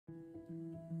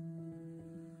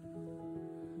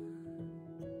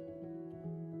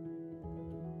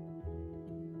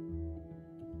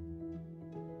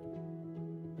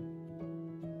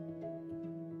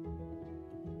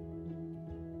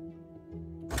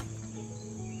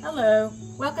Hello,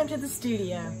 welcome to the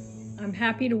studio. I'm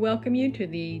happy to welcome you to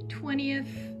the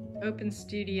 20th Open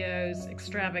Studios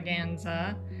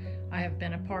extravaganza. I have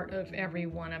been a part of every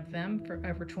one of them for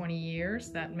over 20 years.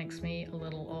 That makes me a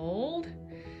little old.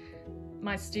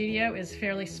 My studio is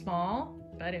fairly small,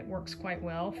 but it works quite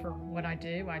well for what I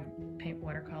do. I paint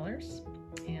watercolors,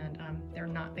 and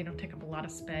they don't take up a lot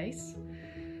of space.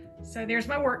 So there's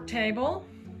my work table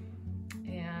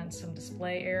and some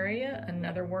display area,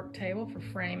 another work table for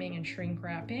framing and shrink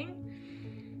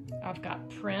wrapping. I've got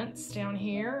prints down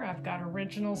here. I've got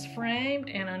originals framed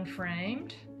and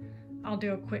unframed. I'll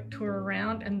do a quick tour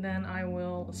around and then I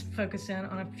will focus in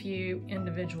on a few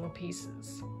individual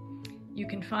pieces. You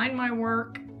can find my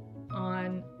work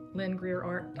on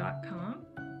lynnGreerArt.com.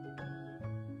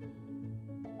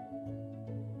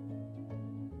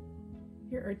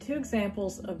 Here are two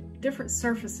examples of different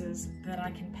surfaces that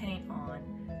I can paint on.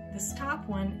 This top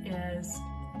one is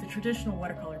the traditional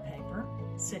watercolor paper,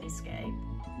 Cityscape.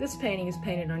 This painting is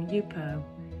painted on Yupo.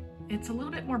 It's a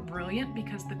little bit more brilliant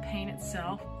because the paint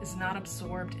itself is not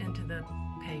absorbed into the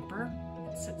paper.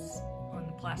 It sits on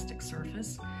the plastic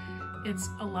surface. It's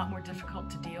a lot more difficult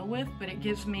to deal with, but it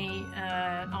gives me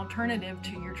an alternative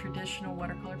to your traditional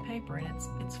watercolor paper, and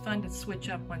it's fun to switch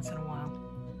up once in a while.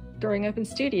 During Open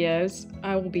Studios,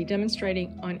 I will be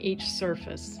demonstrating on each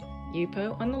surface.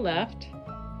 Yupo on the left,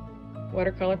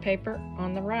 watercolor paper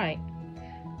on the right.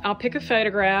 I'll pick a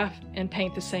photograph and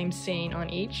paint the same scene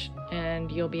on each,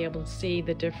 and you'll be able to see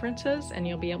the differences and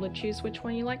you'll be able to choose which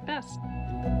one you like best.